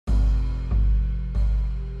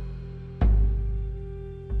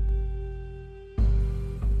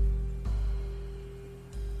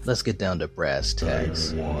let's get down to brass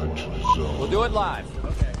tacks. We'll do it live.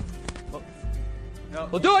 Okay.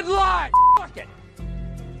 We'll do it live. Fuck it.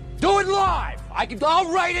 Do it live.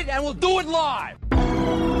 I'll write it and we'll do it live.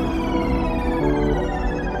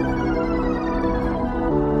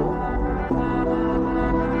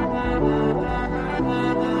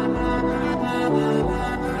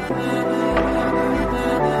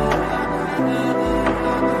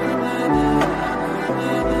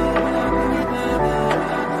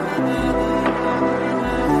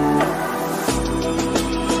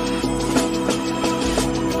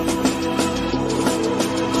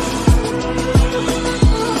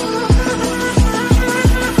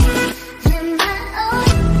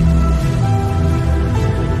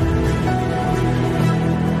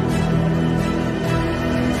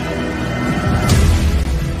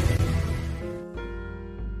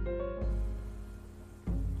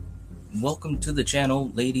 Welcome to the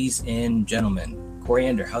channel, ladies and gentlemen.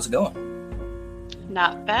 Coriander, how's it going?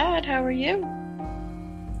 Not bad. How are you?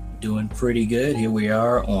 Doing pretty good. Here we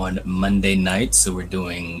are on Monday night, so we're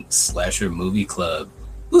doing Slasher Movie Club.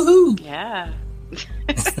 Woohoo! Yeah.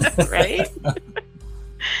 Right?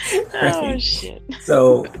 Oh, shit.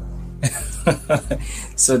 So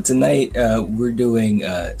tonight we're doing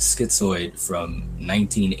Schizoid from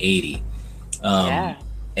 1980. Yeah.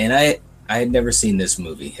 And I had never seen this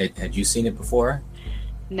movie. Had you seen it before?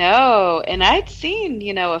 No, and I'd seen,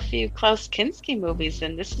 a few Klaus Kinski movies,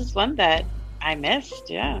 and this is one that I missed.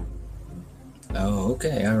 Yeah. Oh,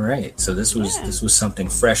 okay, all right. So this was something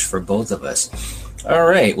fresh for both of us. All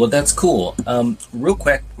right, well that's cool. Real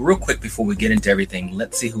quick before we get into everything,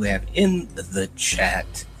 let's see who we have in the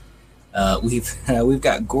chat. We've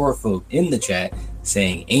got Goraphobe in the chat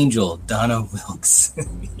saying Angel Donna Wilkes.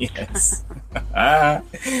 Yes.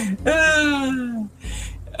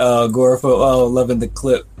 Goraphobe, loving the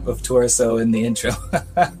clip of Torso in the intro.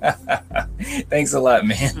 Thanks a lot,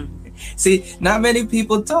 man. See, not many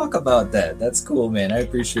people talk about that. That's cool, man. I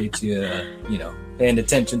appreciate you, paying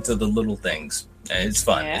attention to the little things. It's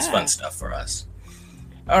fun. Yeah. It's fun stuff for us.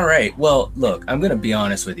 All right. Well, look, I'm going to be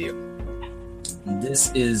honest with you.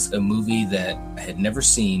 This is a movie that I had never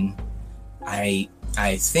seen. I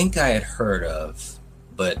think I had heard of,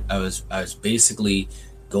 but I was basically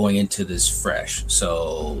going into this fresh.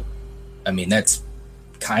 So, I mean, that's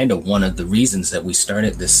kind of one of the reasons that we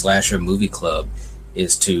started this Slasher Movie Club,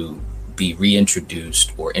 is to be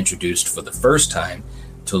reintroduced or introduced for the first time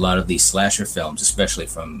to a lot of these slasher films, especially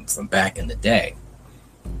from back in the day.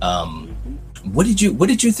 What did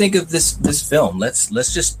you think of this film?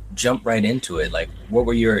 Let's just jump right into it. Like, what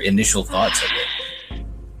were your initial thoughts of it?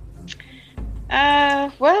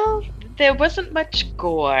 Well, there wasn't much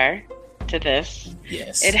gore to this.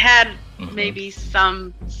 Yes. It had maybe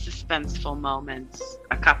some suspenseful moments,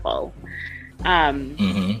 a couple.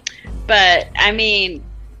 But I mean,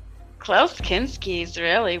 Klaus Kinski's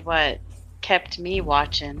really what kept me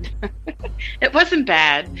watching. It wasn't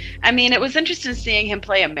bad. I mean, it was interesting seeing him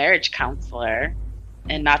play a marriage counselor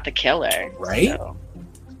and not the killer. Right. So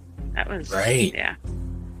that was right. Yeah.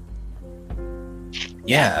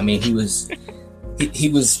 Yeah. I mean, he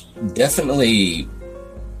was definitely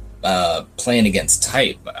playing against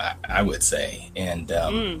type, I would say, and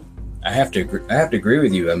I have to agree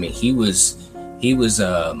with you. I mean, he was the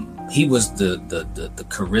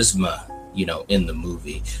charisma, in the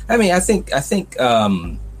movie. I mean, I think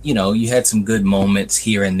you had some good moments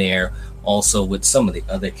here and there also with some of the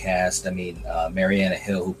other cast. I mean, Mariana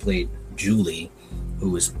Hill, who played Julie,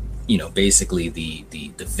 who was basically the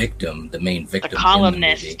victim, the main victim, the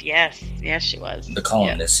columnist. In the movie. Yes, she was the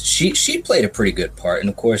columnist. Yeah. She played a pretty good part, and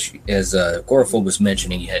of course, as Goraphobe was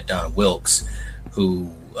mentioning, you had Donna Wilkes, who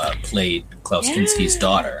played Klaus Kinski's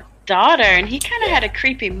daughter, and he kind of had a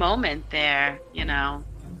creepy moment there, in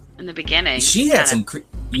the beginning. She had some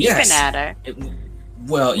peeping at her.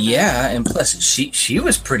 And plus she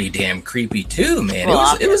was pretty damn creepy too, man.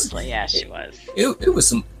 Well, it was she was. It was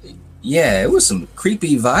some. Yeah, it was some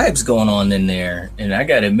creepy vibes going on in there, and I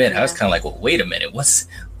gotta admit, I was kind of like, "Well, wait a minute, what's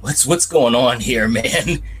going on here,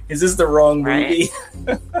 man? Is this the wrong movie?"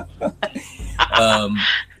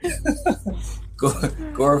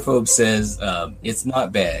 Goraphobe says it's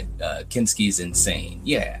not bad. Kinski's insane.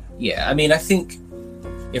 Yeah. I mean, I think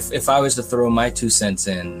if I was to throw my 2 cents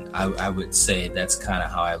in, I would say that's kind of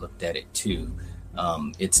how I looked at it too.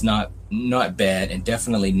 It's not bad, and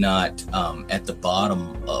definitely not at the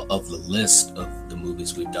bottom of the list of the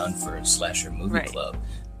movies we've done for Slasher Movie Club.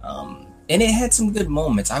 And it had some good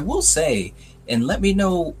moments, I will say. And let me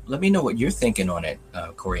know what you're thinking on it,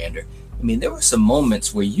 Coriander. I mean, there were some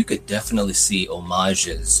moments where you could definitely see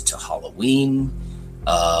homages to Halloween,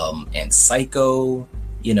 and Psycho,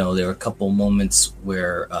 there were a couple moments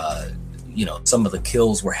where some of the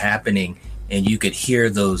kills were happening, and you could hear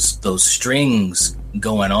those strings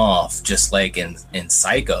going off, just like in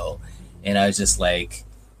Psycho. And I was just like,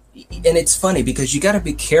 and it's funny because you got to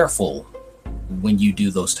be careful when you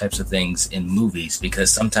do those types of things in movies,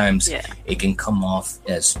 because sometimes it can come off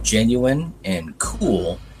as genuine and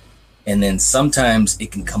cool, and then sometimes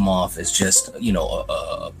it can come off as just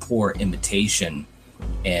a poor imitation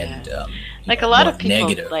and like a lot of people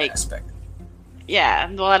negative aspect. Yeah,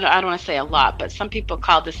 well, I don't want to say a lot, but some people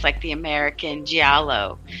call this like the American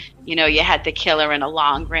giallo. You had the killer in a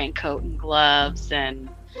long raincoat and gloves, and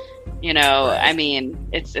right. I mean,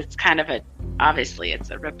 it's kind of obviously it's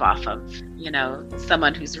a ripoff of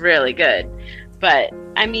someone who's really good, but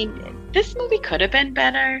I mean, this movie could have been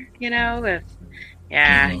better, if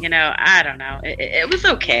I don't know, it was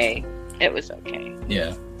okay. It was okay.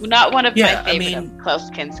 Yeah. Not one of my favorite of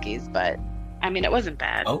Klaus Kinski's, but I mean, it wasn't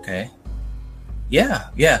bad. Okay. Yeah.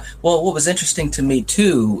 Well, what was interesting to me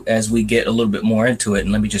too, as we get a little bit more into it,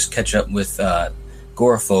 and let me just catch up with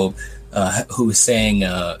Goraphobe, who was saying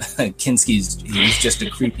Kinski's, he was just a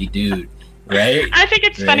creepy dude, right? I think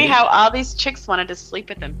it's funny how all these chicks wanted to sleep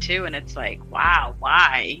with him too, and it's like, wow,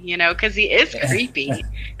 why? Because he is creepy.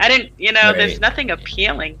 I didn't, right. There's nothing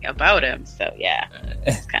appealing about him, so yeah,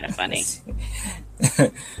 it's kind of funny.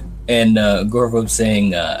 And Goraphobe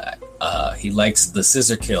saying he likes the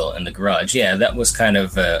scissor kill in the garage. Yeah, that was kind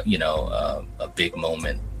of a big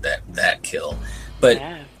moment, that kill. But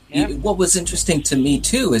what was interesting to me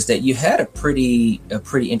too is that you had a pretty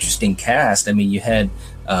interesting cast. I mean, you had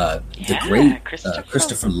the great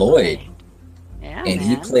Christopher Lloyd, and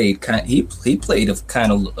he played he played a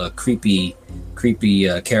kind of a creepy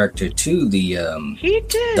character too. He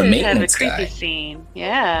did the maintenance have a creepy guy. Scene.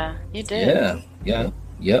 Yeah, he did. Yep.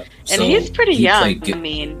 And so he's pretty young. I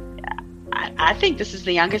mean, I think this is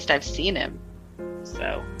the youngest I've seen him.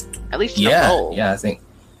 So, at least in a role. Yeah, I think.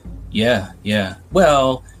 Yeah.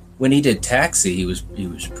 Well, when he did Taxi, he was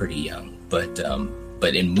pretty young, but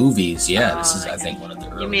in movies, this is I think one of the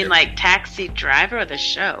earlier. You mean like Taxi Driver or the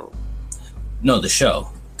show? No, the show,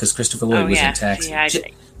 because Christopher Lloyd was in Taxi.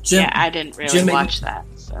 See, I didn't really watch that.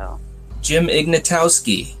 So Jim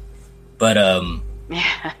Ignatowski, but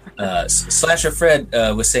Slasher Fred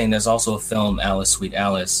was saying there's also a film, Alice Sweet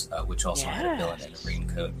Alice, which also had a villain in a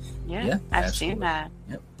raincoat. Yeah, I've seen that.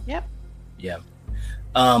 Yep. Yeah.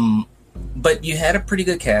 But you had a pretty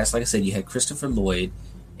good cast. Like I said, you had Christopher Lloyd,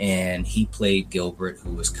 and he played Gilbert,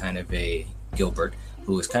 who was kind of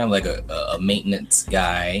like a maintenance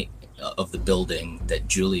guy of the building that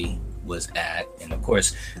Julie was at. And of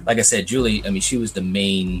course, like I said, Julie, I mean, she was the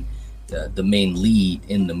main lead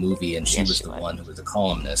in the movie, and she was the one who was a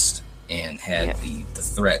columnist and had the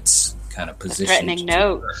threats kind of positioned. Threatening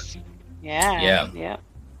notes. Her.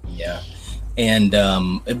 Yeah. And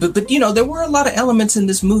but there were a lot of elements in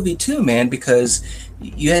this movie too, man, because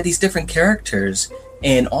you had these different characters,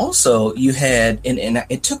 and also you had and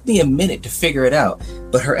it took me a minute to figure it out,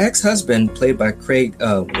 but her ex-husband, played by Craig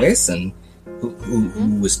Wasson,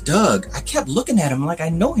 who was Doug, I kept looking at him like I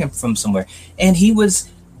know him from somewhere, and he was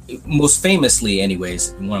most famously,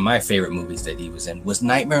 anyways, one of my favorite movies that he was in was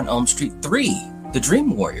Nightmare on Elm Street 3, The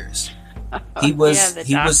Dream Warriors. He was the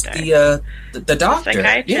doctor. The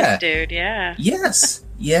psychiatrist dude, yeah. Yes.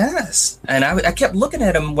 And I kept looking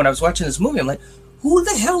at him when I was watching this movie. I'm like, who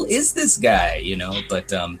the hell is this guy?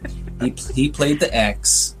 But he played the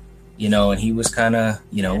ex, and he was kind of,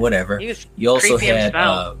 whatever. He was you also had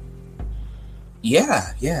himself.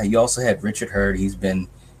 You also had Richard Hurd. He's been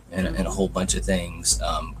in a whole bunch of things.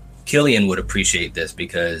 Killian would appreciate this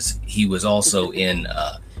because he was also in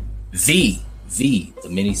V, the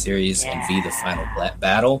miniseries, and V, the Final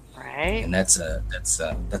Battle. Right. And that's a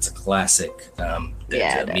classic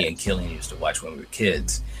that me and Killian used to watch when we were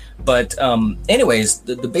kids. But anyways,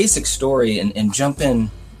 the basic story, and jump in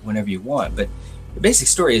whenever you want, but the basic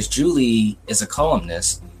story is Julie is a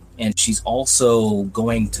columnist, and she's also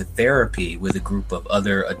going to therapy with a group of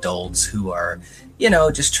other adults who are,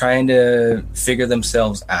 just trying to figure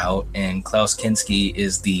themselves out, and Klaus Kinski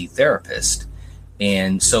is the therapist.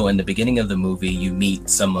 And so in the beginning of the movie, you meet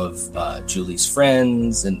some of Julie's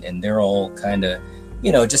friends, and they're all kind of,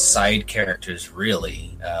 just side characters,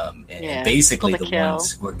 really. And basically the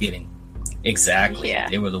ones who are getting... Exactly. Yeah.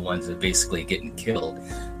 They were the ones that basically getting killed.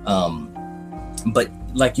 But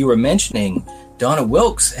like you were mentioning, Donna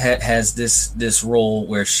Wilkes has this role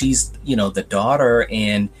where she's, the daughter,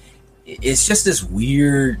 and it's just this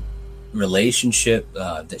weird relationship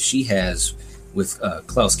that she has with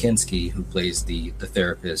Klaus Kinski, who plays the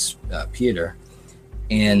therapist, Peter.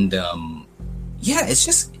 And it's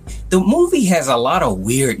just, the movie has a lot of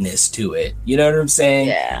weirdness to it. You know what I'm saying?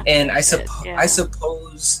 Yeah. And I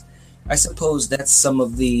suppose that's some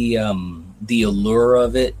of the allure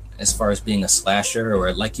of it, as far as being a slasher,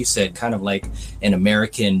 or like you said, kind of like an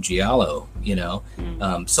American giallo, you know.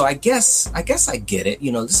 So I guess I get it.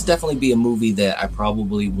 You know, this would definitely be a movie that I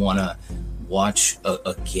probably want to watch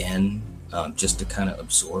again, just to kind of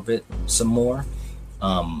absorb it some more.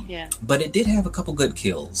 But it did have a couple good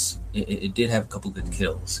kills. It did have a couple good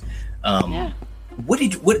kills. What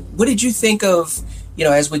did you think of? You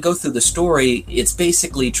know, as we go through the story, it's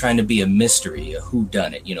basically trying to be a mystery, a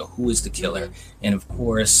whodunit. You know, who is the killer? And of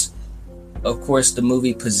course, the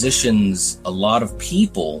movie positions a lot of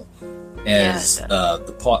people as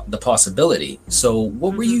the possibility. So,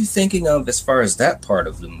 what were you thinking of as far as that part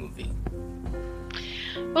of the movie?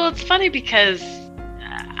 Well, it's funny because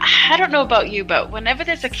I don't know about you, but whenever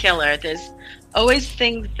there's a killer, there's always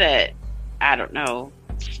things that, I don't know,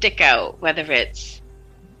 stick out, whether it's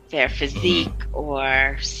their physique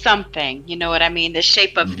or something, you know what I mean? The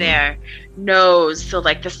shape of their nose, so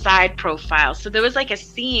like the side profile. So there was like a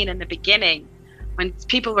scene in the beginning when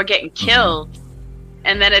people were getting killed,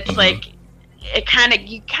 and then it's like you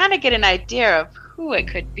kind of get an idea of who it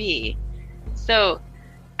could be. So,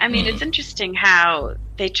 I mean, it's interesting how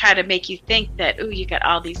they try to make you think that, ooh, you got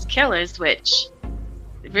all these killers, which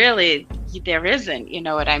really there isn't, you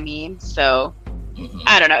know what I mean? So,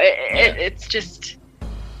 I don't know. It's just,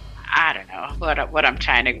 I don't know where I'm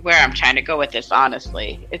trying to go with this,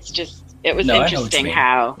 honestly. It's just, it was interesting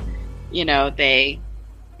how, you know, they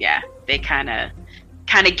kind of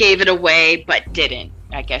gave it away, but didn't,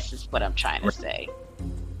 I guess is what I'm trying to say.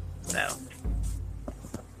 So,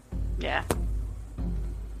 yeah.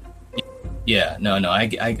 Yeah, no, I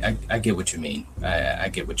get what you mean. I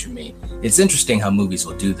get what you mean. It's interesting how movies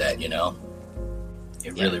will do that, you know?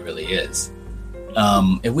 It really, really is.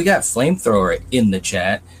 And we got Flamethrower in the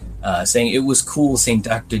chat saying it was cool seeing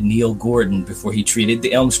Dr. Neil Gordon before he treated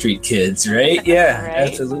the Elm Street kids, right? Yeah, right?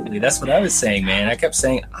 Absolutely. That's what I was saying, man. I kept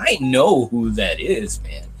saying, I know who that is,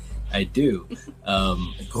 man. I do.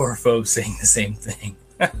 Agoraphobe saying the same thing.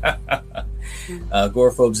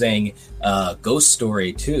 Agoraphobe saying Ghost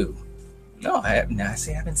Story too. No, I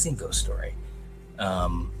haven't seen Ghost Story.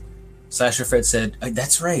 Slasher Fred said,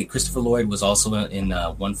 that's right. Christopher Lloyd was also in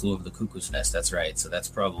One Flew Over the Cuckoo's Nest. That's right. So that's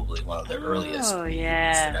probably one of the earliest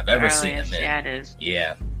that I've ever seen him in. Yeah, it is.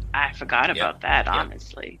 Yeah. I forgot about that,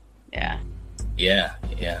 honestly. Yeah. Yeah.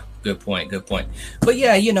 Good point. But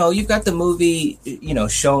yeah, you know, you've got the movie, you know,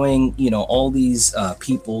 showing, you know, all these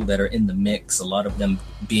people that are in the mix, a lot of them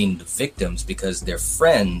being the victims because they're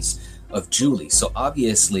friends of Julie. So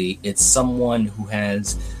obviously it's someone who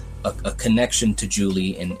has a connection to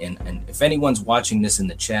Julie, and if anyone's watching this in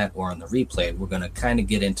the chat or on the replay, we're going to kind of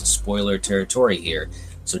get into spoiler territory here,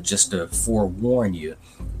 so just to forewarn you.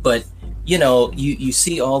 But you know, you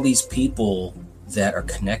see all these people that are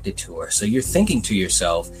connected to her, so you're thinking to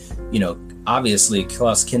yourself, you know, obviously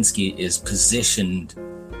Klaus Kinski is positioned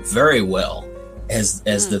very well as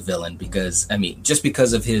the villain, because I mean, just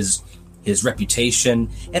because of his reputation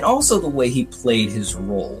and also the way he played his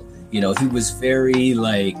role. You know, he was very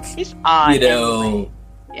like, he's odd, you know, anyway.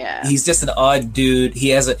 Yeah, he's just an odd dude. He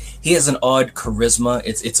has an odd charisma.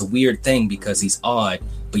 It's a weird thing because he's odd,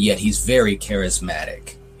 but yet he's very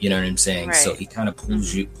charismatic. You know what I'm saying? Right. So he kind of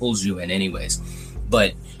pulls you in anyways.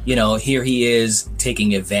 But you know, here he is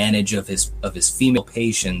taking advantage of his female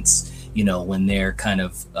patients, you know, when they're kind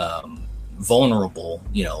of vulnerable,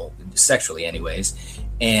 you know, sexually anyways.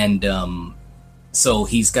 And so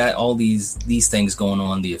he's got all these things going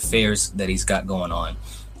on, the affairs that he's got going on,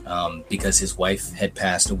 because his wife had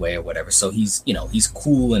passed away or whatever. So he's, you know, he's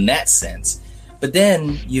cool in that sense. But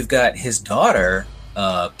then you've got his daughter,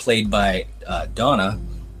 played by Donna,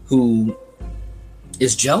 who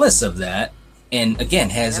is jealous of that, and again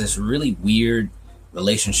has this really weird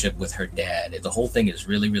relationship with her dad. The whole thing is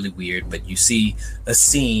really, really weird. But you see a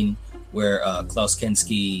scene where Klaus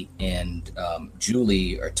Kinski and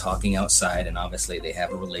Julie are talking outside, and obviously they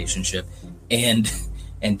have a relationship, and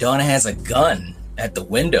Donna has a gun at the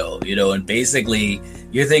window, you know, and basically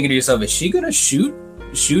you're thinking to yourself, is she gonna shoot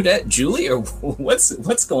at Julie, or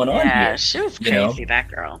what's going on here? Yeah, she was crazy, that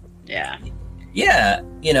girl. Yeah,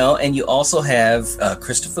 you know, and you also have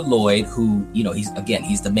Christopher Lloyd, who, you know, he's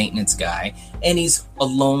the maintenance guy, and he's a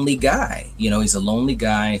lonely guy. You know, he's a lonely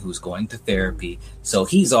guy who's going to therapy, so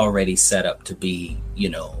he's already set up to be, you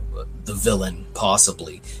know, the villain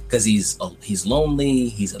possibly, because he's lonely,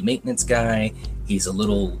 he's a maintenance guy, he's a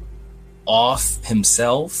little off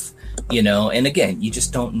himself, you know, and again, you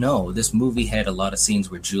just don't know. This movie had a lot of scenes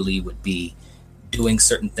where Julie would be doing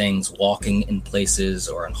certain things, walking in places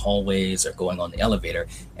or in hallways or going on the elevator,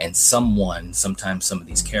 and sometimes some of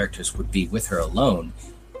these characters would be with her alone,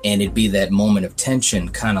 and it'd be that moment of tension,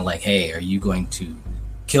 kind of like, hey, are you going to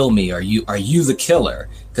kill me? Are you the killer?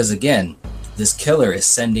 Because again, this killer is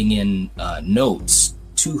sending in notes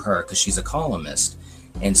to her because she's a columnist,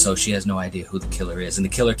 and so she has no idea who the killer is, and the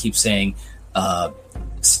killer keeps saying,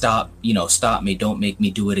 stop me, don't make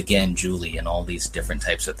me do it again, Julie, and all these different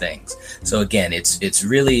types of things. So again, it's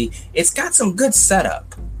got some good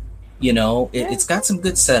setup, it's got some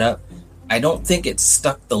good setup. I don't think it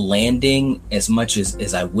stuck the landing as much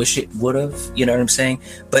as I wish it would have, you know what I'm saying?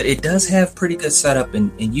 But it does have pretty good setup,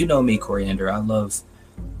 and you know me, Coriander, I love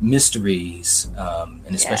mysteries,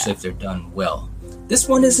 and especially if they're done well. This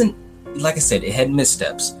one isn't, like I said, it had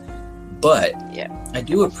missteps, but I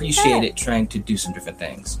do appreciate it trying to do some different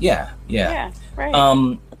things. Yeah, right.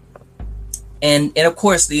 And of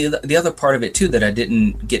course, the other part of it too that I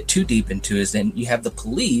didn't get too deep into is then you have the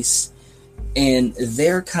police, and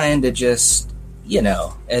they're kind of just,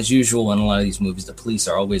 as usual in a lot of these movies, the police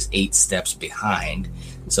are always 8 steps behind.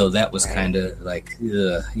 So that was kind of like,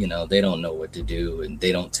 they don't know what to do, and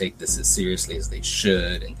they don't take this as seriously as they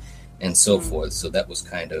should, and so forth. So that was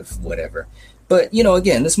kind of whatever. But,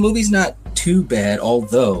 again, this movie's not too bad,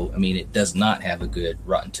 although, it does not have a good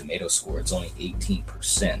Rotten Tomato score. It's only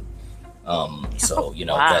 18%. So,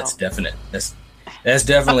 wow. That's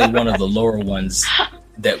definitely one of the lower ones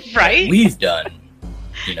that we've done,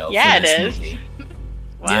 for this movie.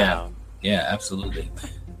 Wow. Yeah, absolutely.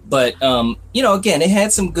 But, again, it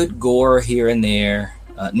had some good gore here and there.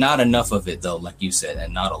 Not enough of it, though, like you said,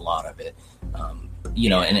 and not a lot of it.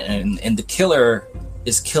 And the killer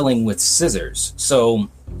is killing with scissors. So,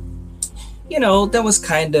 that was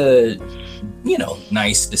kind of,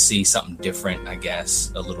 nice to see something different, I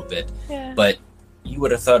guess, a little bit. Yeah. But you would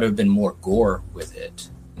have thought there would have been more gore with it,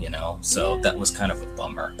 So that was kind of a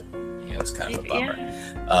bummer. It was kind of a bummer.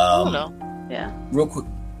 Real quick,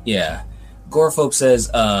 Gorefolk says,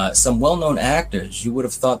 some well-known actors, you would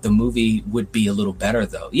have thought the movie would be a little better,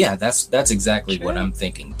 though. Yeah, that's exactly what I'm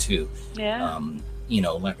thinking, too. Yeah.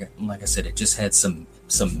 Like I said, it just had some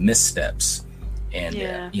missteps, and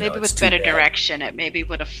maybe with better direction, it maybe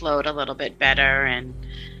would have flowed a little bit better, and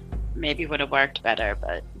maybe would have worked better.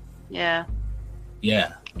 But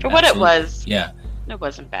for what it was, it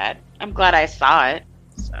wasn't bad. I'm glad I saw it.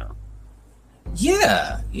 So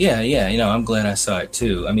I'm glad I saw it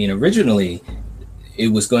too. Originally it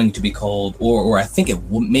was going to be called, or I think it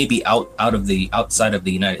maybe outside of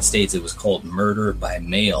the United States, it was called Murder by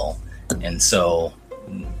Mail, and so.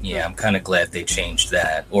 Yeah, I'm kind of glad they changed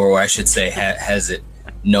that. Or I should say, has it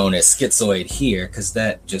known as Schizoid here, because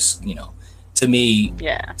that just, to me,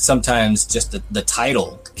 sometimes just the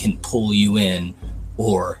title can pull you in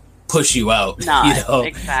or push you out.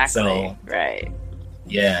 Exactly. So, right.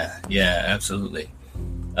 Yeah, absolutely.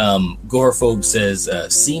 Gorophobe says,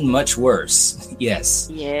 seen much worse. Yes.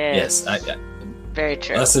 Very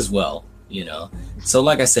true. Us as well, So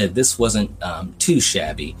like I said, this wasn't too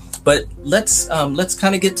shabby. But let's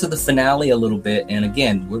kind of get to the finale a little bit, and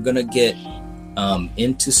again, we're gonna get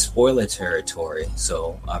into spoiler territory.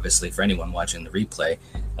 So obviously, for anyone watching the replay,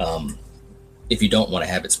 if you don't want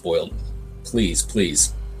to have it spoiled,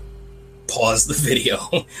 please pause the video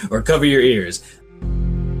or cover your ears.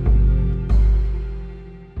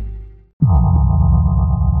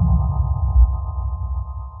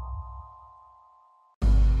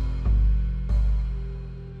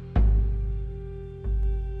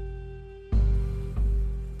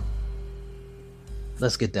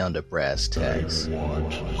 Let's get down to brass tacks.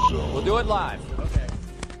 We'll do it live. Okay.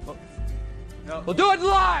 We'll do it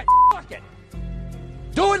live. Fuck it.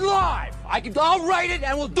 Do it live. I'll write it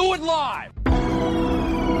and we'll do it live.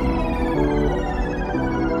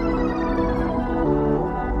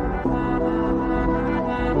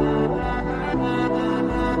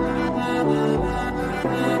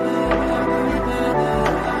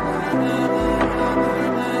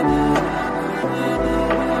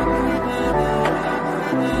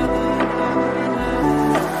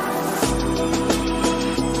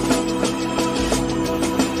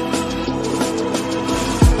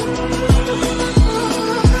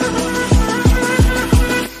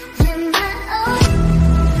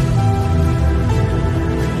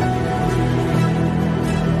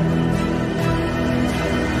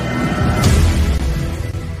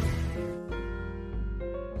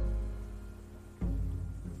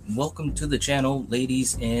 Welcome to the channel,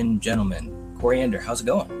 ladies and gentlemen. Coriander, how's it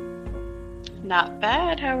going? Not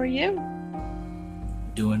bad. How are you?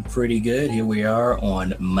 Doing pretty good. Here we are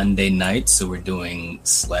on Monday night, so we're doing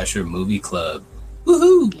Slasher Movie Club.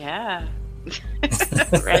 Woohoo! Yeah.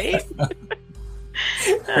 Right?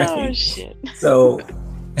 Oh Right. shit. So,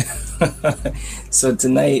 so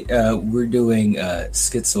tonight we're doing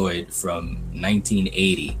Schizoid from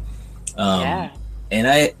 1980, Yeah. and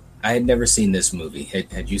I had never seen this movie.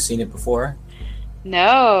 Had you seen it before?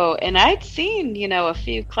 No, and I'd seen, a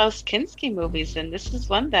few Klaus Kinski movies, and this is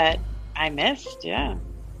one that I missed. Yeah.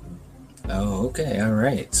 Oh, okay, all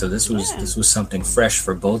right. So Yeah. this was something fresh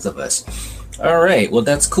for both of us. All right, well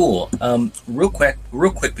that's cool. Real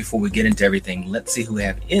quick before we get into everything, let's see who we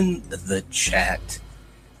have in the chat.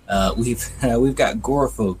 We've got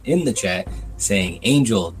Gorofo in the chat saying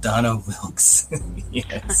Angel Donna Wilkes.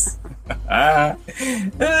 Yes.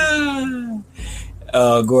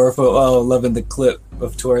 Gorofo, loving the clip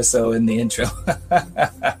of Torso in the intro.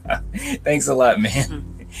 Thanks a lot, man. Mhm.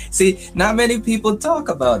 See, not many people talk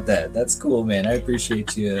about that. That's cool, man. I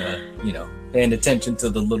appreciate you, paying attention to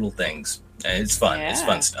the little things. It's fun. Yeah. It's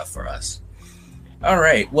fun stuff for us. All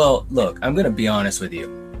right. Well, look, I'm going to be honest with you.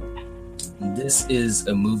 This is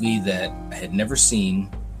a movie that I had never seen.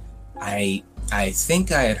 I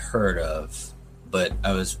think I had heard of, but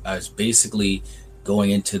I was basically going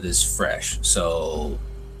into this fresh. So,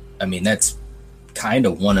 I mean, that's kind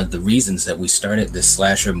of one of the reasons that we started this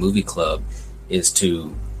slasher movie club, is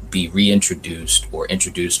to be reintroduced or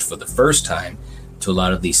introduced for the first time to a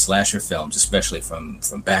lot of these slasher films, especially from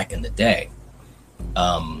back in the day.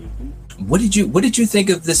 What did you think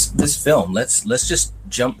of this film? Let's just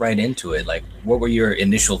jump right into it. Like, what were your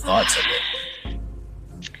initial thoughts of it?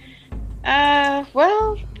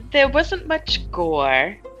 Well, there wasn't much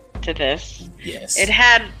gore to this. Yes. It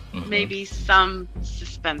had Mhm. maybe some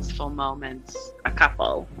suspenseful moments, a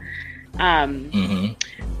couple. Mhm.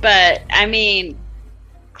 But I mean,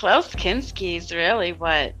 Klaus Kinski's really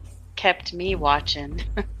what kept me watching.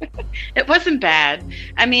 It wasn't bad.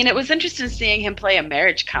 I mean, it was interesting seeing him play a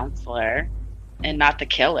marriage counselor and not the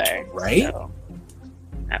killer. Right? So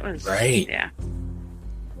that was Right. Yeah.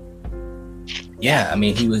 Yeah, I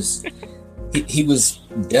mean, he was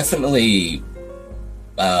definitely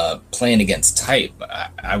playing against type,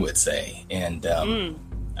 I would say, and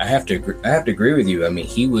I have to agree with you. I mean,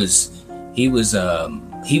 he was the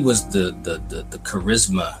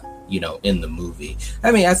charisma, in the movie.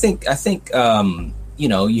 I mean, I think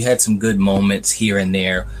you had some good moments here and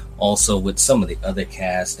there, also with some of the other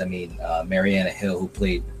cast. I mean, Mariana Hill, who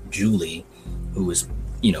played Julie, who was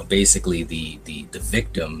basically the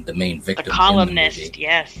victim, the main victim, The columnist. in the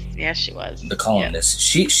movie. Yes, she was. The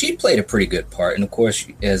columnist. Yeah. She played a pretty good part, and of course,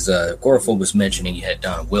 as Gorofo was mentioning, you had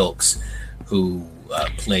Donna Wilkes, who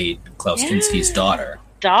played Klaus Kinski's daughter.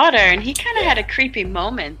 And he kind of had a creepy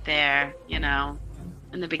moment there,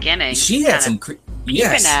 in the beginning. She had some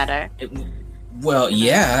peeping at her.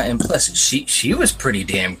 Yeah, and plus she was pretty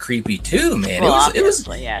damn creepy too, man. Well, it was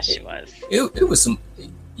she was. It was some.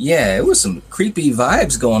 Yeah, it was some creepy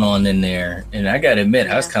vibes going on in there, and I gotta admit,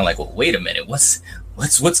 I was kind of like, "Well, wait a minute, what's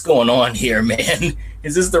going on here, man?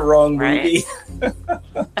 Is this the wrong movie?"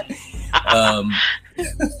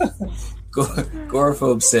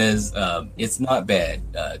 Gorophobe says it's not bad.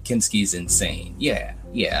 Kinski's insane. Yeah.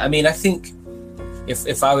 I mean, I think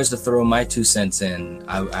if I was to throw my 2 cents in,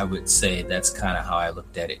 I would say that's kind of how I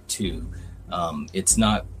looked at it too. It's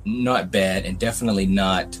not bad, and definitely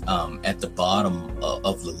not at the bottom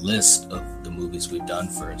of the list of the movies we've done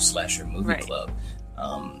for Slasher Movie Club.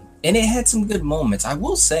 And it had some good moments, I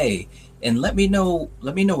will say. And let me know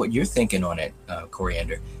what you're thinking on it,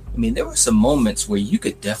 Coriander. I mean, there were some moments where you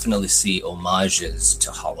could definitely see homages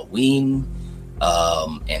to Halloween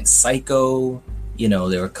and Psycho. There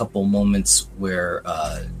were a couple moments where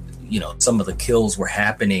some of the kills were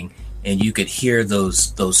happening, and you could hear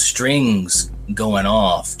those strings going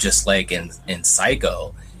off, just like in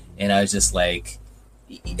Psycho. And I was just like,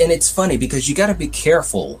 and it's funny because you got to be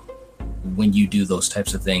careful when you do those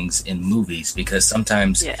types of things in movies, because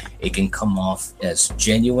sometimes it can come off as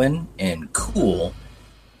genuine and cool,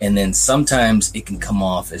 and then sometimes it can come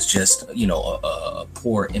off as just a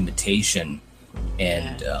poor imitation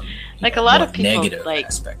and like a lot of people negative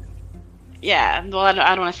aspect. Yeah, well, I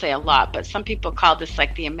don't want to say a lot, but some people call this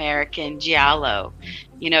like the American Giallo.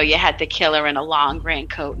 You had the killer in a long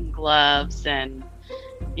raincoat and gloves, and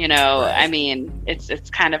I mean, it's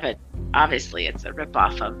kind of obviously it's a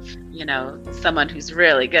ripoff of someone who's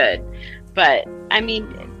really good. But I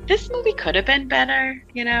mean, this movie could have been better,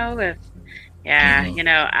 if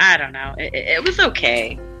I don't know. It was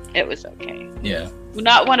okay. It was okay. Yeah.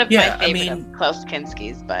 Not one of my favorite of Klaus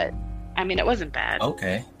Kinski's, but I mean, it wasn't bad.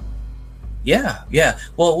 Okay. Yeah.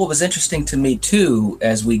 Well, what was interesting to me too,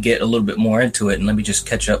 as we get a little bit more into it, and let me just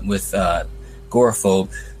catch up with Gorophobe.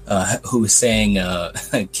 who was saying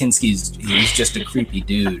he was just a creepy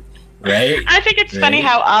dude, right? I think it's right? funny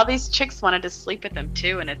how all these chicks wanted to sleep with him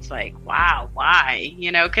too, and it's like, wow, why?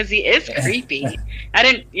 Because he is creepy. I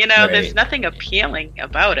didn't, Right. there's nothing appealing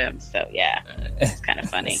about him. So yeah, it's kind of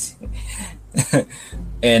funny.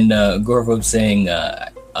 And Gorvov saying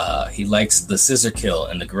he likes the scissor kill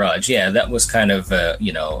in the garage. Yeah, that was kind of a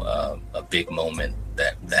big moment,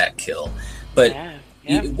 that kill. But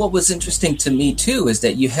what was interesting to me too is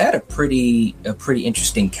that you had a pretty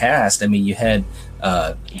interesting cast. I mean, you had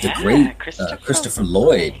the great Christopher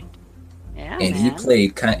Lloyd. Yeah, and man. he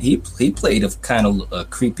played a kind of a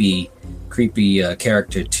creepy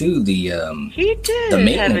character too. He did the have a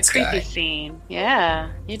maintenance creepy guy. scene. Yeah,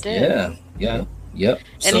 he did. Yep.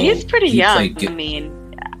 And So he's pretty he young. played good. I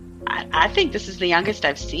mean, I think this is the youngest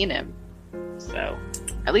I've seen him. So,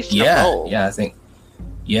 at least in a Yeah, role. I think.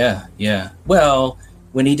 Yeah. Well,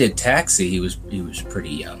 when he did Taxi, he was pretty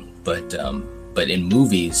young, but in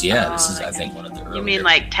movies, this is I think one of the earlier. You mean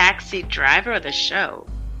like Taxi Driver or the show?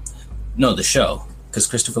 No, the show, because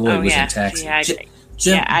Christopher Lloyd was in Taxi.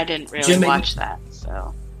 See, I didn't really watch that.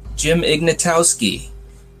 So Jim Ignatowski,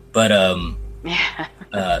 but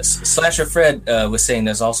Slasher Fred was saying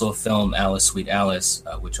there's also a film Alice Sweet Alice,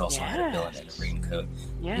 which also had a villain in a raincoat.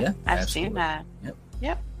 Yeah, I've seen that.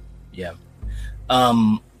 Yep. Yeah.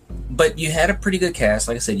 But you had a pretty good cast.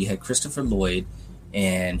 Like I said, you had Christopher Lloyd,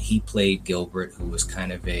 and he played Gilbert, who was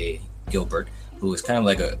kind of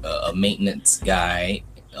like a maintenance guy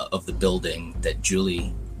of the building that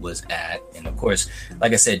Julie was at. And of course,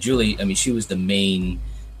 like I said, Julie, I mean, she was the main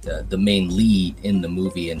lead in the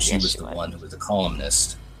movie, and she was the one who was a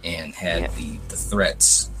columnist and had the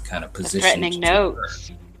threats kind of positioned. Threatening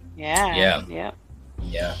notes. Yeah.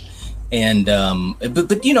 And but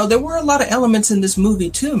there were a lot of elements in this movie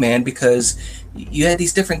too, man, because you had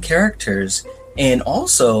these different characters, and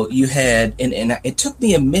also you had and it took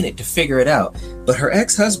me a minute to figure it out, but her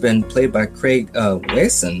ex-husband, played by Craig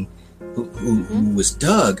Wasson, who was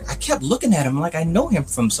Doug, I kept looking at him like I know him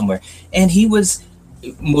from somewhere, and he was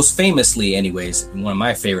most famously, anyways, one of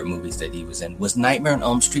my favorite movies that he was in was Nightmare on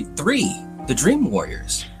Elm Street 3, The Dream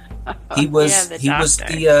Warriors. He was the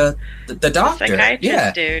doctor,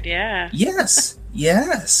 psychiatrist dude. Yeah.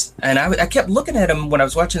 Yes. And I kept looking at him when I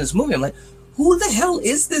was watching this movie. I'm like, who the hell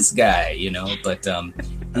is this guy? But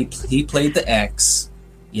he played the ex,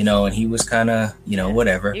 and he was kind of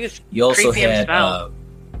whatever. He was you also creepy had himself.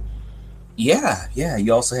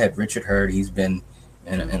 You also had Richard Hurd. He's been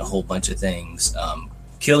in a whole bunch of things.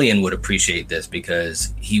 Killian would appreciate this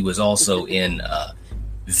because he was also in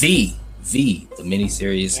V, the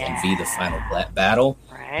miniseries, and V, the Final Battle.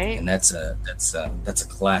 Right. And that's a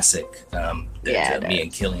classic that me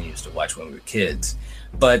and Killian used to watch when we were kids.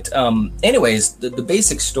 But anyways, the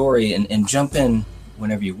basic story, and jump in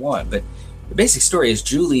whenever you want, but the basic story is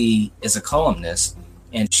Julie is a columnist,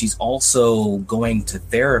 and she's also going to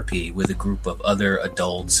therapy with a group of other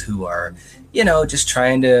adults who are, just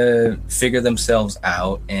trying to figure themselves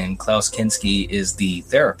out, and Klaus Kinski is the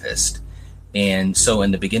therapist. And so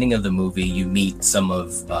in the beginning of the movie, you meet some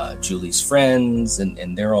of Julie's friends,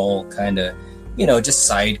 and they're all kind of, just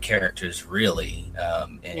side characters, really.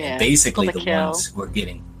 And basically the ones who are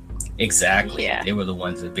getting... Exactly. Yeah. They were the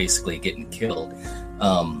ones that are basically getting killed.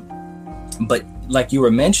 But like you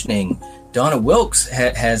were mentioning, Donna Wilkes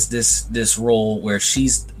has this role where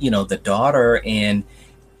she's, the daughter, and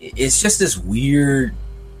it's just this weird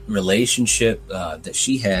relationship that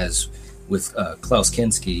she has with Klaus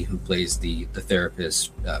Kinski, who plays the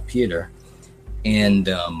therapist, Peter. And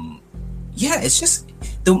it's just,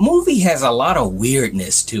 the movie has a lot of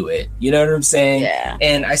weirdness to it. You know what I'm saying? Yeah.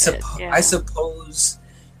 And I suppose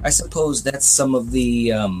that's some of the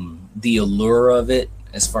allure of it,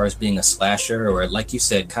 as far as being a slasher, or like you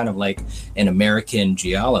said, kind of like an American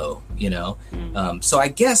giallo, So I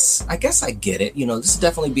guess I get it. This would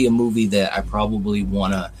definitely be a movie that I probably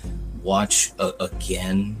want to watch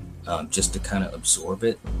again, just to kind of absorb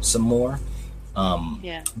it some more.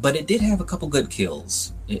 But it did have a couple good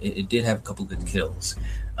kills. It did have a couple good kills.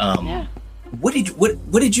 What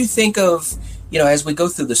did you think of? As we go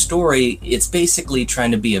through the story, it's basically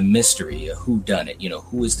trying to be a mystery, a whodunit.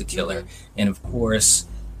 Who is the killer? And of course,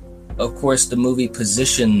 the movie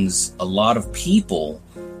positions a lot of people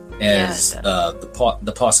as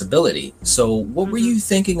the possibility. So, what were you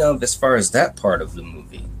thinking of as far as that part of the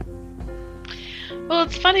movie? Well,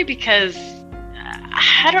 it's funny because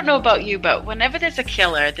I don't know about you, but whenever there's a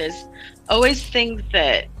killer, there's always things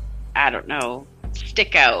that, I don't know,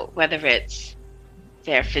 stick out, whether it's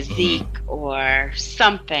their physique or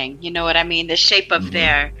something, you know what I mean? The shape of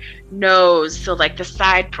their nose, so like the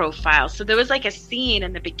side profile. So there was like a scene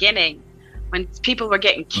in the beginning when people were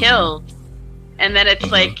getting killed, and then it's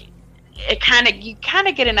like you kind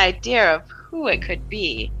of get an idea of who it could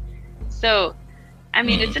be. So I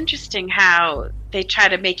mean, it's interesting how they try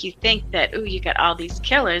to make you think that, ooh, you got all these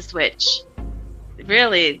killers, which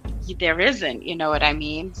really there isn't, you know what I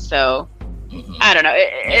mean? So I don't know.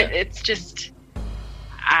 It's just,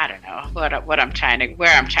 I don't know where I'm trying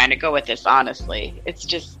to go with this, honestly. It's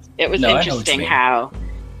just, it was interesting how,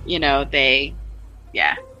 you know, they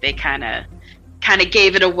kind of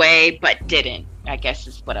gave it away, but didn't, I guess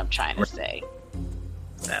is what I'm trying to say.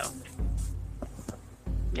 So,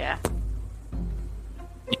 yeah.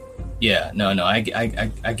 Yeah, no, I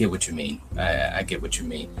get what you mean. I get what you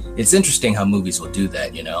mean. It's interesting how movies will do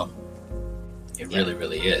that, you know? It really,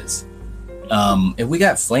 really is. And we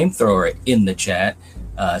got Flamethrower in the chat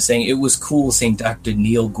saying it was cool seeing Dr.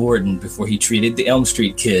 Neil Gordon before he treated the Elm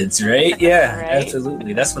Street kids, right? Yeah, right?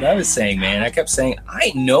 Absolutely. That's what I was saying, man. I kept saying,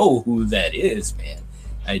 I know who that is, man.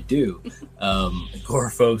 I do.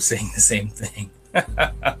 Agoraphobe saying the same thing.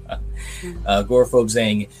 Agoraphobe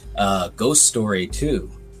saying Ghost Story too.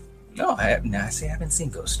 No, I haven't seen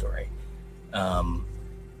Ghost Story.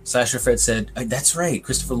 Sasha Fred said, that's right.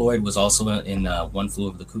 Christopher Lloyd was also in One Flew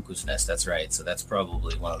Over the Cuckoo's Nest. That's right. So that's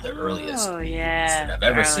probably one of the earliest that I've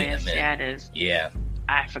ever seen him in. Yeah, it is. Yeah.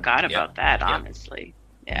 I forgot about that, honestly.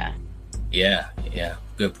 Yeah. Yeah.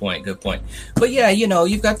 Good point. But yeah, you know,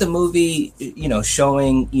 you've got the movie, you know,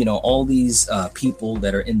 showing, you know, all these people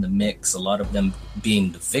that are in the mix, a lot of them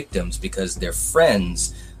being the victims because they're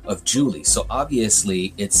friends of Julie. So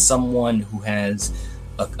obviously it's someone who has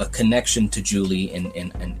a connection to Julie,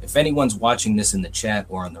 and if anyone's watching this in the chat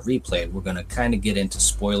or on the replay, we're going to kind of get into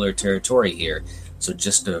spoiler territory here, so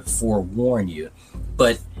just to forewarn you.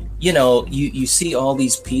 But you know, you see all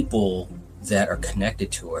these people that are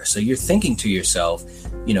connected to her, so you're thinking to yourself,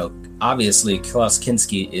 you know, obviously Klaus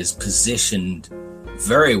Kinski is positioned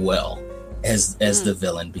very well as the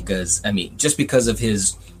villain, because I mean, just because of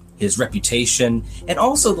his reputation and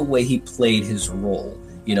also the way he played his role.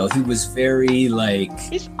 You know, he was very like,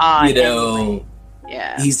 he's odd, you know, anyway.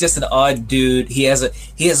 Yeah, he's just an odd dude. He has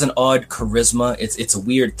an odd charisma. It's a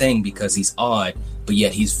weird thing because he's odd, but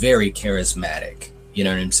yet he's very charismatic. You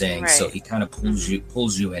know what I'm saying? Right. So he kind of pulls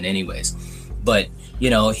you in anyways. But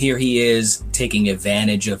you know, here he is taking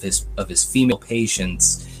advantage of his female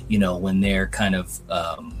patients, you know, when they're kind of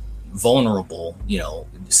vulnerable, you know,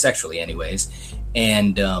 sexually anyways.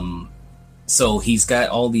 And so he's got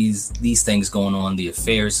all these things going on, the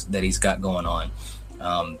affairs that he's got going on,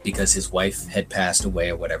 because his wife had passed away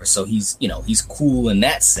or whatever. So he's cool in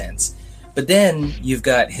that sense. But then you've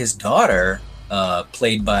got his daughter,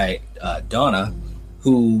 played by Donna,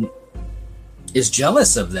 who is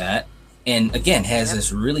jealous of that, and again has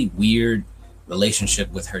this really weird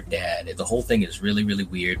relationship with her dad. The whole thing is really, really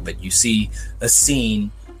weird. But you see a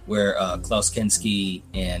scene where Klaus Kinski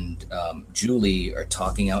and Julie are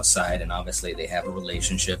talking outside, and obviously they have a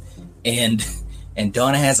relationship, and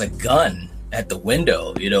Donna has a gun at the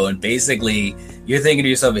window, you know, and basically you're thinking to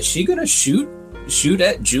yourself, is she gonna shoot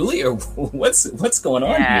at Julie, or what's going on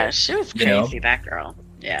here? Yeah, she was crazy, that girl.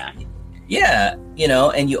 Yeah, you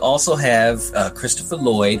know, and you also have Christopher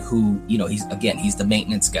Lloyd, who, you know, he's the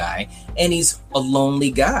maintenance guy, and he's a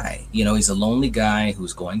lonely guy. You know, he's a lonely guy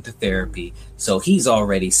who's going to therapy, so he's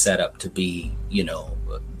already set up to be, you know,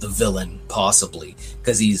 the villain possibly,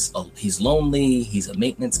 because he's lonely, he's a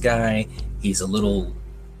maintenance guy, he's a little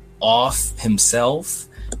off himself,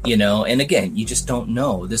 you know, and again, you just don't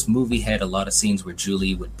know. This movie had a lot of scenes where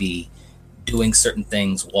Julie would be doing certain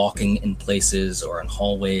things, walking in places or in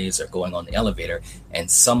hallways or going on the elevator, and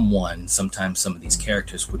sometimes some of these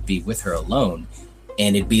characters would be with her alone,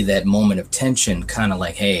 and it'd be that moment of tension, kind of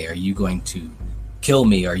like, hey, are you going to kill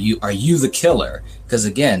me? Are you the killer? Because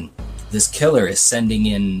again, this killer is sending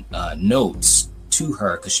in notes to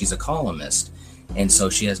her because she's a columnist, and so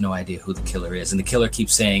she has no idea who the killer is, and the killer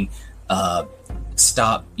keeps saying,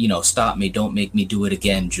 stop me, don't make me do it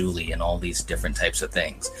again, Julie, and all these different types of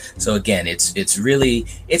things. So again, it's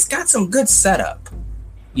got some good setup,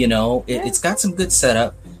 you know. It's got some good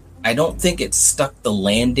setup. I don't think it stuck the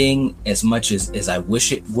landing as much as I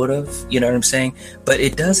wish it would have, you know what I'm saying? But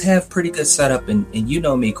it does have pretty good setup, and you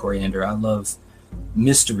know me, Coriander, I love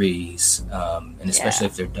mysteries, and especially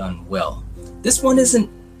if they're done well. This one isn't,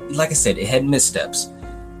 like I said, it had missteps,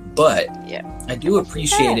 but I do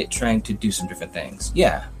appreciate it trying to do some different things.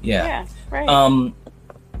 Yeah, right.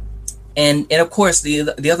 And of course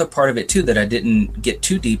the other part of it too that I didn't get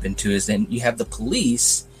too deep into is then you have the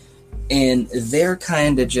police, and they're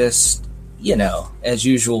kind of just, you know, as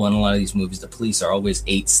usual in a lot of these movies, the police are always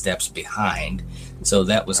 8 steps behind. So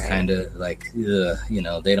that was kind of like, you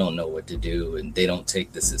know, they don't know what to do, and they don't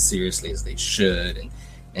take this as seriously as they should,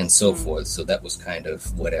 and so forth. So that was kind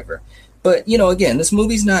of whatever. But, you know, again, this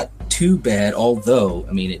movie's not too bad, although,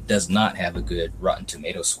 I mean, it does not have a good Rotten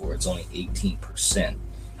Tomato score. It's only 18%.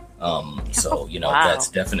 So, you know, that's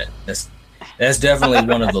definitely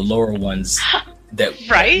one of the lower ones that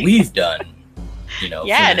we've done, you know,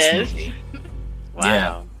 for this movie.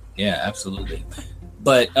 Wow. Yeah, absolutely.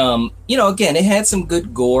 But, you know, again, it had some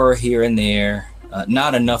good gore here and there.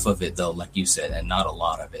 Not enough of it, though, like you said, and not a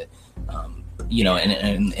lot of it. You know,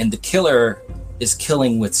 and the killer is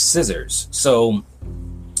killing with scissors. So,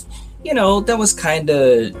 you know, that was kind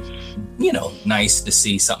of, you know, nice to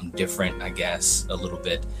see something different, I guess, a little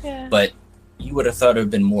bit. Yeah. But you would have thought there would have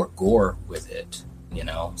been more gore with it, you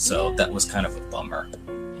know? So that was kind of a bummer.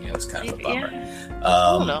 Yeah, it was kind of a bummer.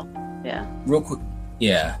 Real quick,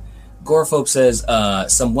 Gorophobe says,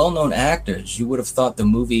 some well-known actors, you would have thought the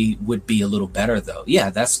movie would be a little better, though. Yeah,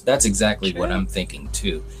 that's exactly what I'm thinking,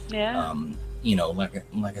 too. Yeah. You know,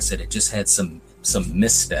 like I said, it just had some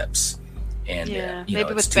missteps. And,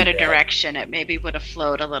 maybe with better direction, it maybe would have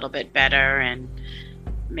flowed a little bit better and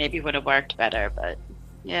maybe would have worked better. But,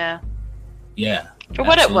 for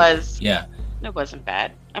what it was, it wasn't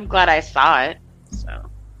bad. I'm glad I saw it, so...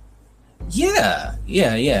 Yeah.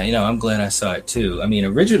 You know, I'm glad I saw it too. I mean,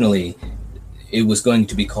 originally it was going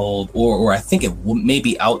to be called, or I think it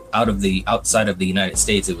maybe outside of the United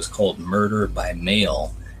States, it was called Murder by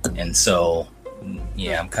Mail, and so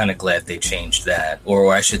I'm kind of glad they changed that,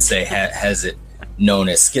 or I should say, has it known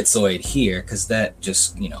as Schizoid here, because that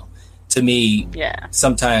just, you know, to me,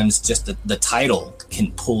 sometimes just the title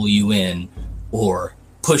can pull you in or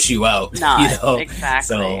push you out. Not you know?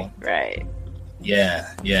 exactly so, right.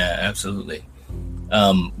 Yeah, absolutely.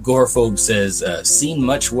 Gorophobe says, seen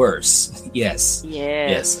much worse. Yes.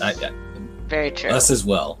 I, very true. Us as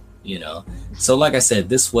well, you know. So like I said,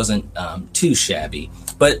 this wasn't too shabby.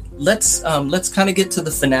 But let's kind of get to the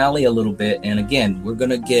finale a little bit. And again, we're going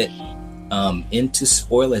to get into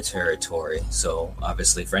spoiler territory. So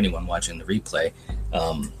obviously for anyone watching the replay,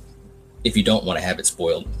 if you don't want to have it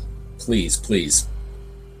spoiled, please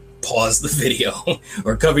pause the video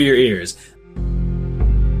or cover your ears.